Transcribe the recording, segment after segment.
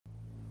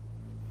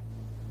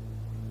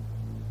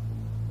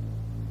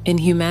In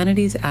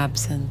humanity's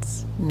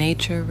absence,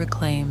 nature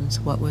reclaims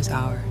what was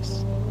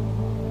ours.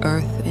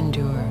 Earth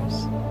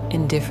endures,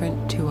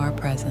 indifferent to our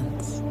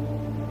presence.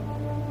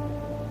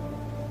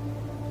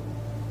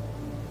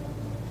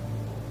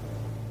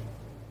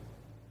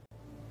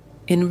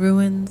 In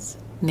ruins,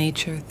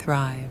 nature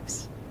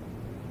thrives.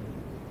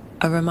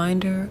 A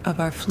reminder of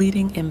our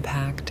fleeting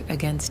impact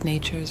against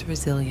nature's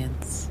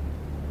resilience.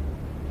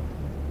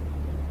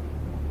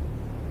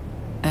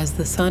 As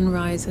the sun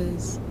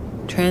rises,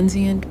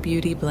 transient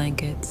beauty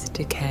blankets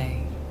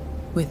decay.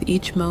 With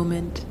each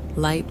moment,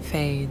 light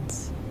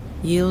fades,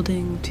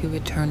 yielding to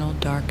eternal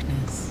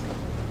darkness.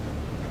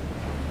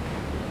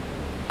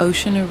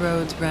 Ocean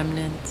erodes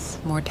remnants,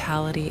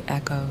 mortality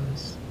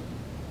echoes.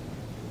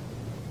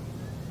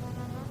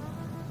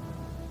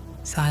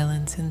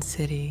 Silence in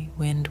city,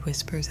 wind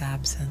whispers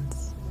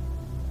absence.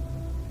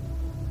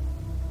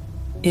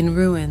 In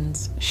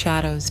ruins,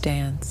 shadows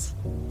dance,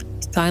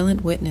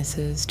 silent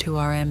witnesses to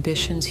our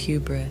ambition's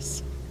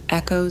hubris,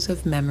 echoes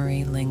of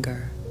memory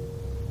linger.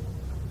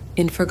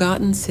 In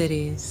forgotten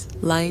cities,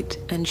 light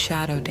and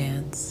shadow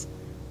dance,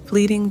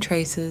 fleeting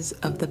traces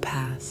of the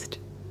past.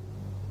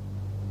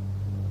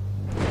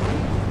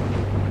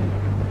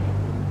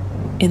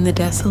 In the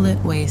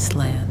desolate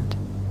wasteland,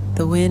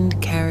 the wind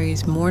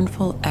carries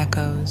mournful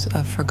echoes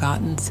of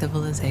forgotten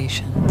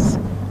civilizations,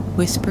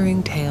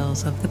 whispering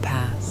tales of the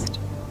past.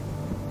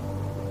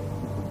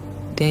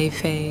 Day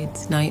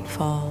fades, night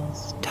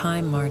falls,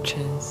 time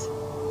marches,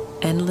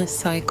 endless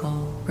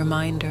cycle,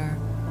 reminder,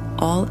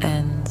 all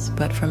ends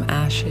but from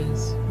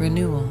ashes,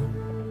 renewal.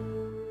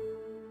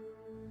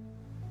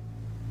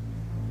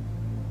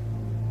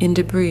 In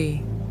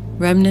debris,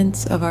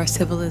 remnants of our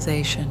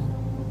civilization,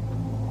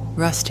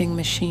 rusting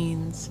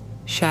machines,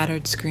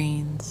 shattered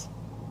screens.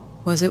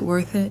 Was it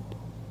worth it?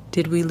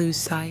 Did we lose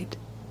sight?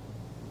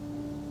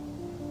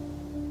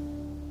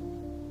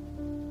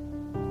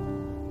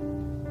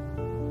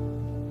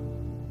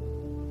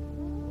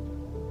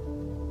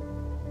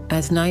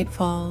 As night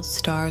falls,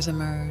 stars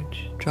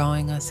emerge,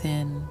 drawing us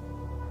in.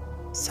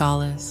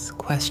 Solace,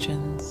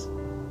 questions,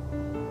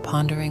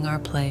 pondering our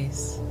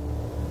place.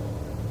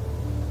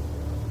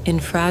 In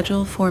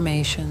fragile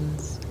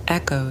formations,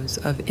 echoes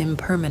of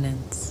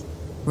impermanence,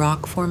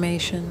 rock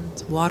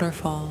formations,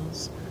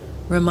 waterfalls,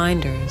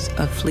 reminders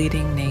of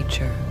fleeting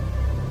nature,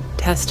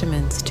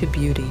 testaments to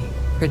beauty,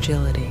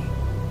 fragility.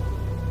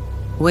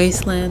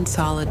 Wasteland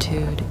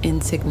solitude,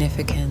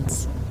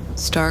 insignificance,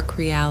 stark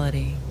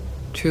reality,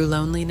 true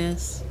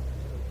loneliness.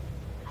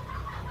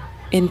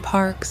 In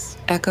parks,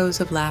 echoes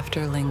of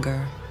laughter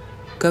linger,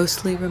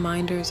 ghostly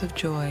reminders of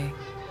joy.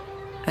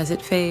 As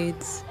it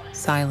fades,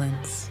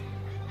 silence.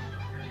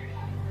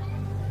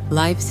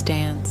 Life's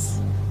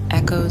dance,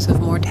 echoes of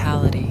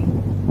mortality.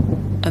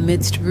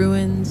 Amidst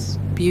ruins,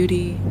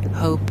 beauty,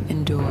 hope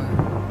endure.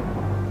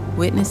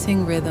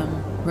 Witnessing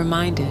rhythm,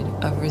 reminded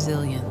of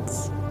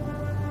resilience.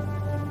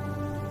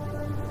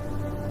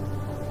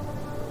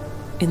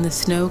 In the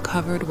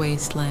snow-covered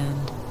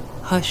wasteland,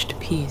 hushed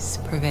peace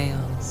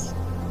prevails.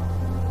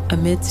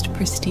 Amidst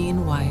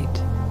pristine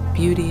white,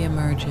 beauty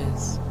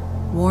emerges,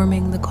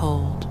 warming the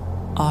cold,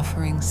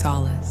 offering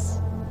solace.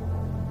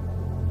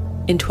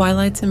 In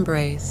twilight's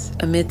embrace,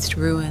 amidst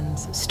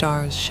ruins,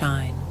 stars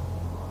shine.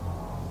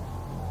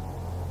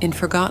 In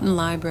forgotten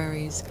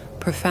libraries,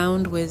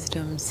 profound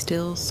wisdom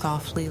still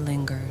softly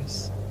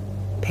lingers.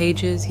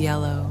 Pages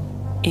yellow,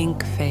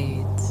 ink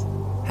fades.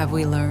 Have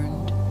we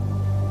learned?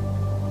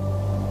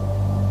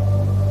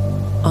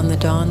 On the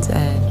dawn's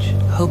edge,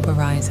 hope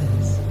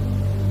arises.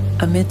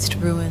 Amidst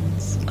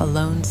ruins, a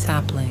lone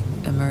sapling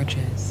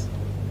emerges.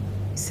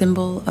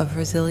 Symbol of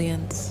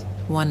resilience,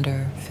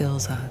 wonder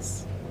fills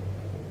us.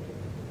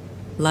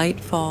 Light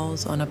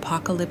falls on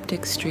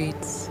apocalyptic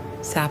streets,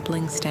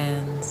 sapling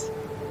stands,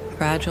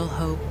 fragile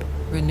hope,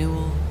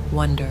 renewal,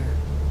 wonder.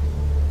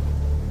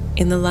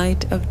 In the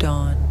light of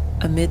dawn,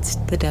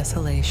 amidst the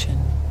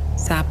desolation,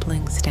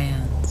 sapling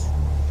stands,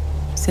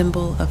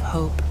 symbol of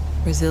hope,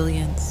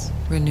 resilience,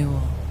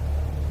 renewal.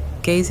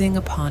 Gazing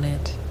upon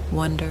it,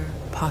 wonder,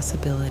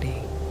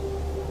 possibility.